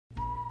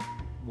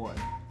1,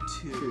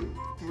 2,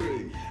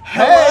 3.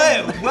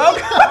 Hello,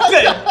 welcome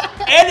to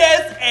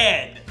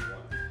NSN.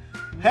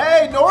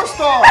 Hey, North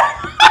Star.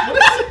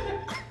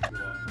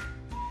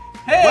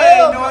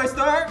 Hey, North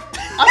Star.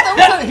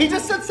 He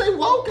just said say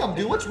welcome,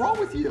 dude. What's wrong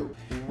with you?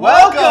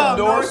 Welcome,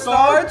 North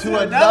Star, to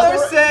another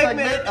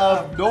segment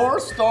of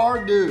North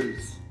Star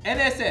News.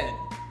 NSN.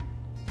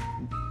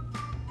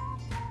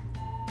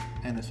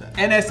 NSN.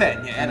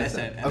 NSN, yeah,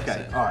 NSN.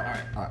 Okay, all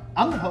right.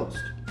 I'm the host.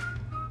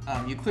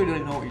 You clearly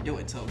don't know what you're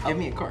doing, so give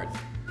me a card.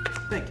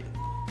 Thank you.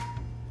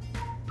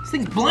 This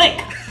thing's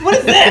blank. What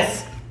is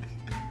this?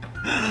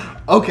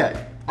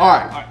 Okay, all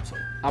right.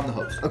 Sorry. I'm the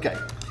host. Okay.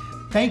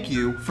 Thank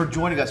you for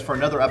joining us for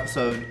another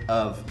episode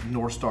of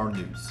North Star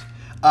News.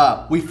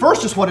 We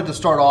first just wanted to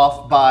start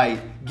off by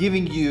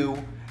giving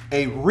you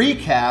a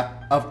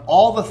recap of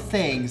all the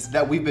things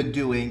that we've been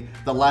doing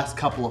the last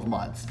couple of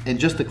months. And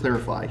just to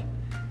clarify,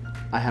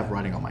 I have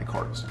writing on my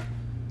cards.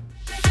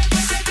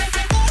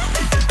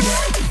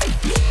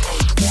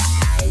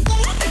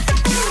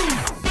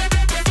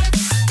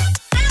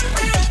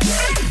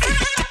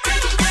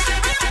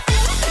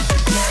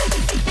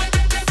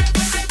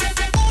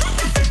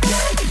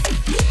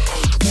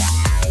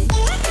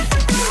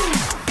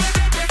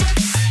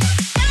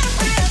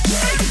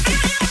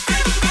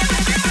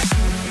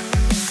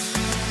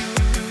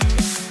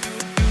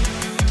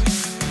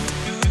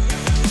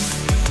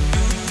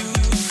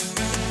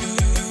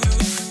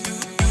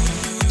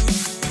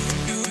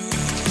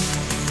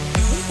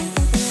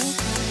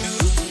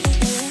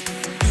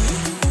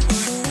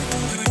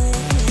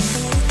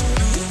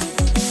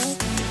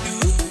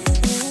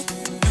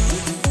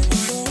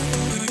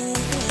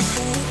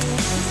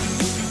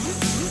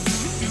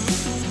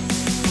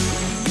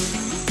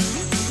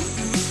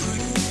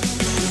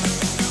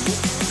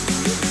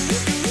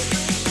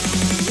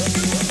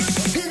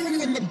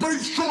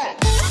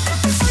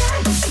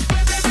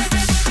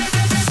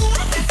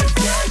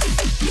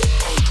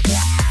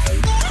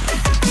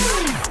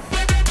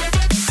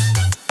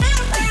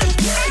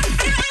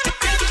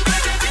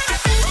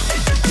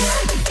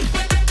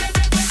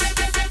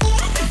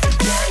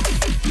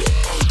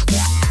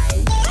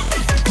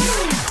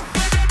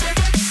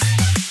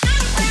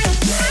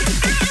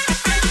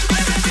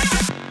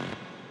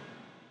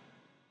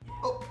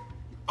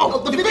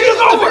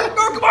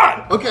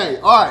 Okay,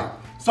 all right.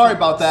 Sorry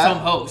about that. Some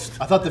host.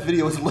 I thought the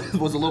video was a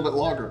little bit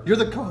longer. You're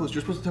the co-host.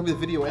 You're supposed to tell me the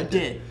video ended. I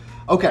did.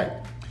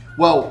 Okay.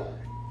 Well,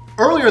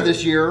 earlier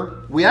this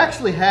year, we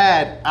actually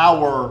had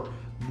our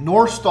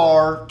North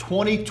Star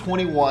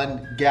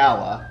 2021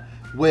 Gala,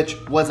 which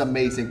was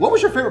amazing. What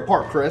was your favorite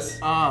part, Chris?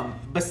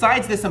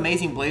 Besides this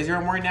amazing blazer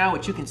I'm wearing now,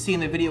 which you can see in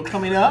the video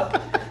coming up,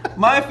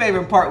 my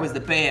favorite part was the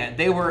band.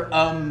 They were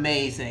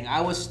amazing.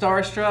 I was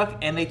starstruck,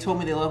 and they told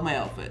me they loved my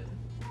outfit.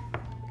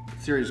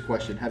 Serious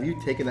question. Have you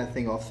taken that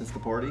thing off since the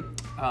party?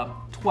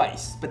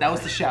 Twice, but that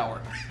was the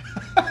shower.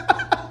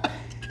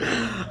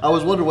 I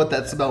was wondering what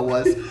that smell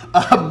was.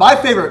 My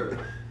favorite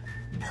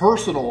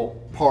personal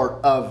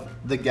part of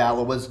the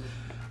gala was,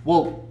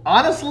 well,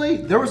 honestly,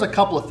 there was a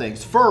couple of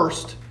things.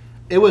 First,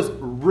 it was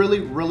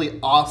really, really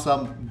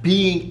awesome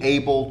being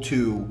able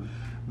to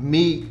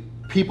meet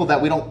people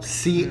that we don't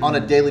see on a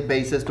daily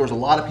basis. There was a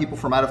lot of people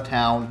from out of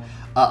town.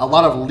 A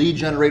lot of lead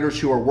generators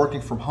who are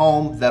working from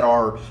home that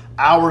are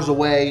hours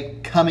away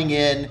coming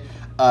in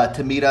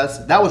to meet us.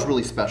 That was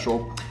really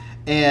special.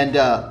 And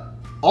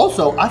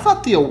also, I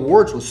thought the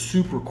awards was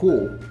super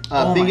cool.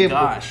 Being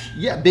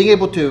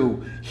able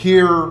to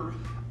hear,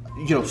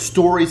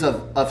 stories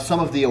of some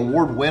of the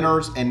award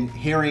winners and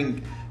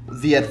hearing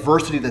the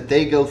adversity that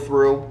they go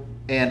through.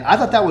 And I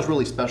thought that was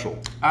really special.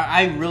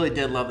 I really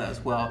did love that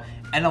as well.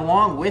 And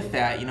along with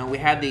that, we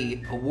had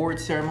the award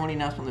ceremony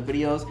announcement on the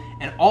videos,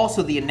 and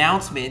also the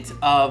announcement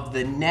of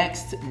the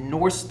next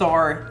North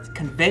Star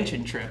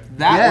convention trip.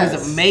 That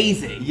was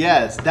amazing.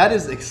 Yes, that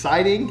is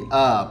exciting.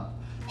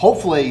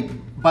 Hopefully,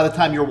 by the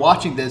time you're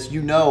watching this,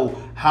 you know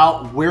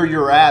where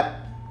you're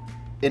at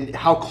and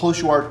how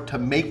close you are to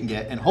making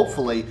it. And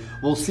hopefully,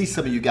 we'll see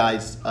some of you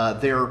guys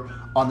there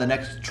on the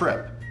next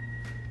trip.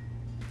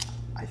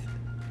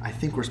 I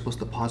think we're supposed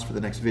to pause for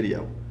the next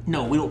video.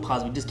 No, we don't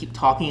pause. We just keep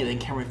talking, and then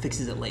Cameron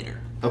fixes it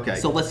later. Okay.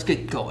 So let's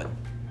get going.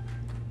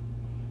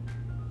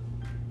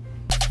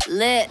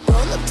 Lit. Roll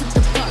up to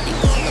the party.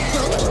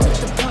 Roll up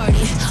to the party.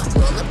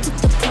 Roll up to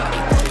the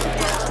party.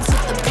 Roll up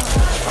to the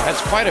party.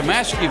 That's quite a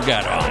mask you've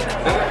got on.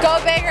 Go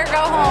big or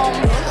go home.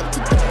 Roll up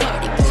to the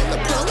party.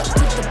 Roll up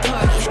to the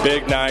party.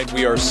 Big night.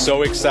 We are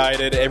so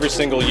excited. Every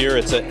single year,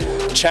 it's a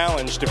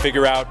challenge to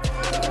figure out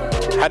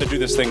how to do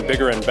this thing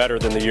bigger and better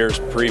than the years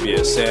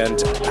previous,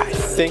 and I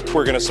think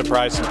we're going to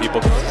surprise some people.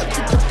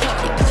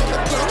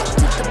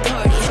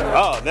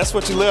 Oh, that's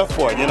what you live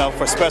for,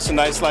 for special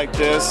nights like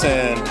this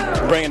and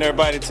bringing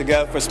everybody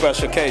together for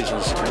special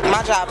occasions.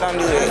 My job don't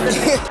do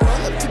it.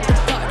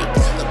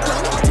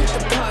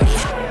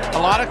 A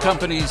lot of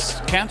companies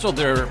canceled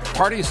their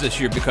parties this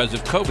year because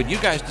of COVID. You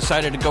guys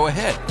decided to go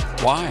ahead.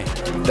 Why?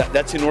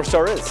 That's who North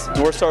Star is.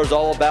 North Star is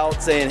all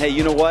about saying, hey,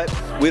 you know what?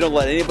 We don't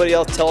let anybody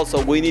else tell us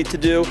what we need to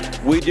do.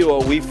 We do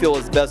what we feel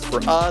is best for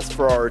us,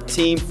 for our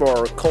team, for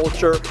our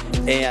culture,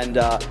 and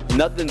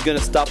nothing's gonna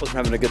stop us from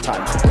having a good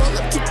time. Roll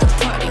up to the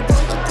party,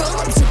 roll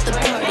up to the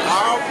party.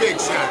 Oh, big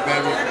shot,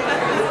 baby.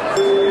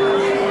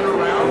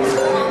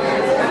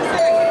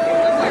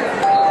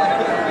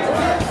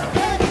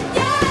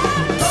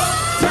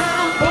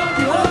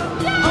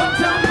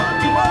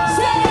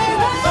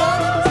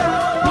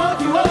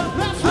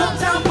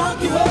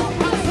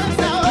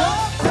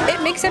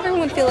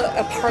 Everyone feel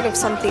a part of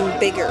something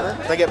bigger.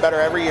 They get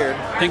better every year.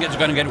 Think it's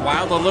going to get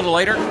wild a little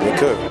later? It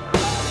could.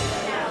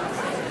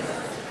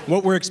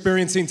 What we're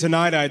experiencing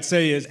tonight, I'd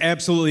say, is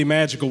absolutely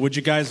magical. Would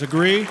you guys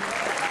agree?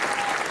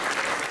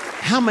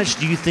 How much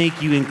do you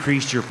think you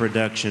increased your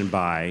production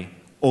by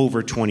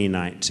over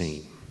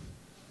 2019?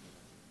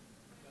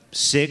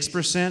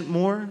 6%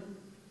 more?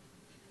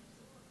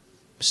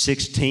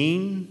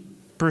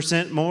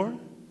 16% more?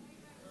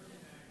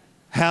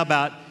 How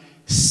about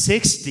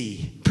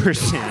 60%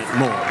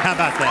 more? How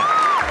about that?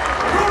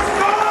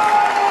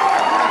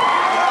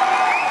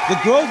 The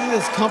growth of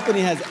this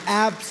company has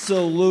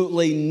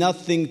absolutely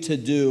nothing to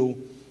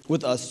do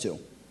with us two.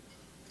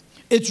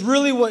 It's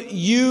really what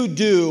you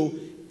do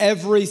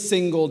every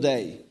single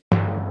day.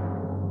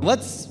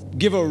 Let's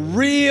give a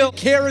real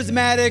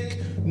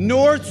charismatic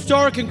North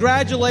Star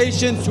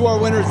congratulations to our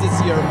winners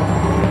this year.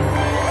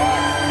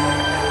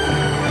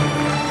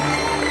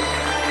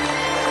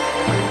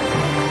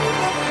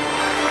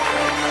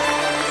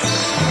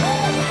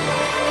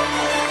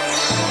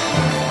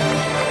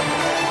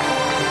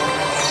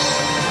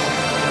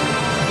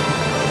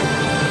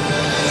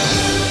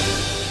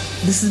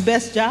 This is the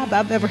best job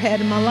I've ever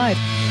had in my life.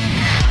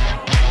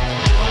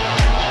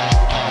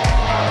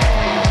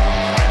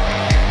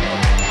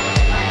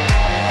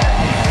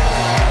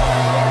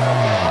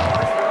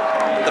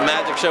 The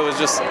magic show was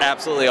just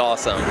absolutely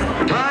awesome.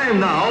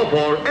 Time now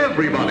for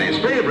everybody's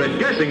favorite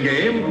guessing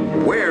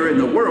game. Where in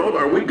the world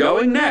are we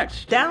going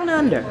next? Down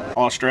under.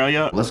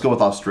 Australia. Let's go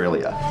with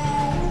Australia.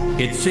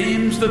 It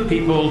seems the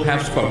people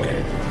have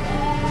spoken.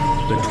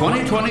 The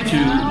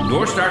 2022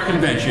 North Star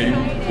Convention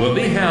will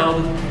be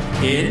held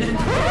in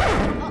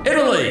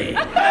Italy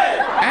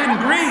and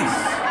Greece.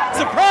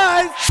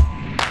 Surprise!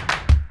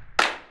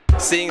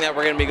 Seeing that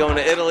we're going to be going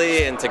to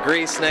Italy and to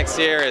Greece next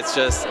year, it's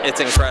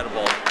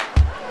incredible.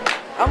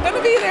 I'm going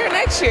to be there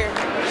next year.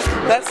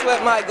 That's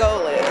what my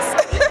goal is.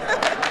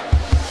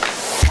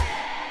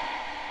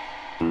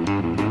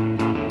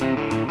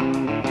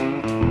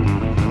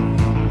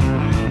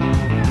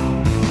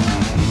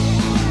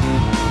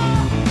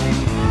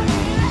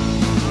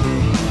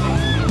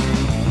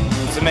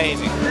 It's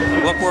amazing.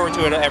 Look forward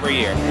to it every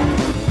year.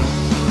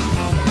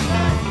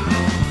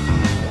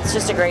 It's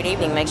just a great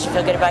evening. Makes you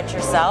feel good about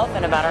yourself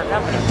and about our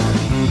company.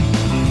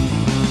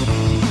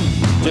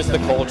 Just the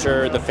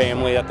culture, the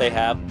family that they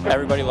have.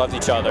 Everybody loves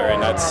each other,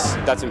 and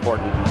that's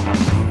important.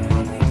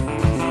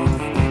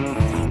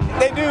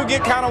 They do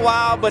get kind of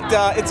wild, but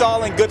it's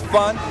all in good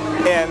fun,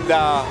 and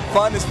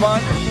fun is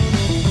fun.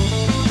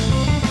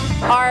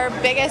 Our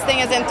biggest thing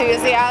is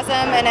enthusiasm,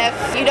 and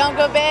if you don't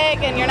go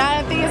big and you're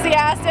not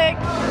enthusiastic,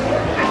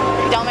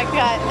 don't make the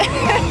cut.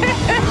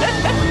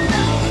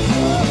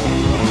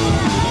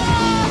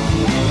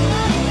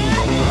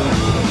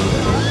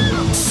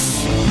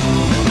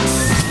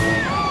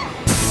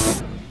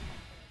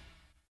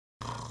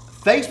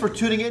 Thanks for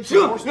tuning in.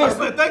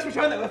 Thanks for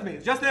sharing that with me.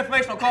 It's just an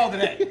informational call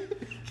today.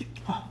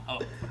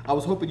 I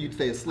was hoping you'd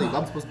stay asleep.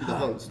 I'm supposed to be the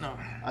host. No.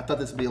 I thought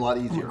this would be a lot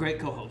easier. I'm a great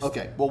co-host.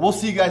 Okay, well, we'll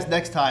see you guys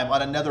next time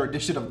on another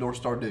edition of North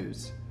Star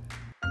News.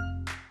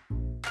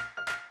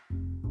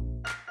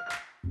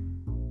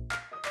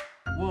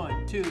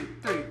 1, 2,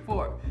 3,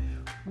 4.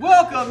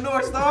 Welcome,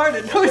 North Star,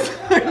 to North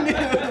Star News.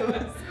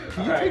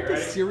 Can you take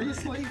this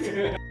seriously?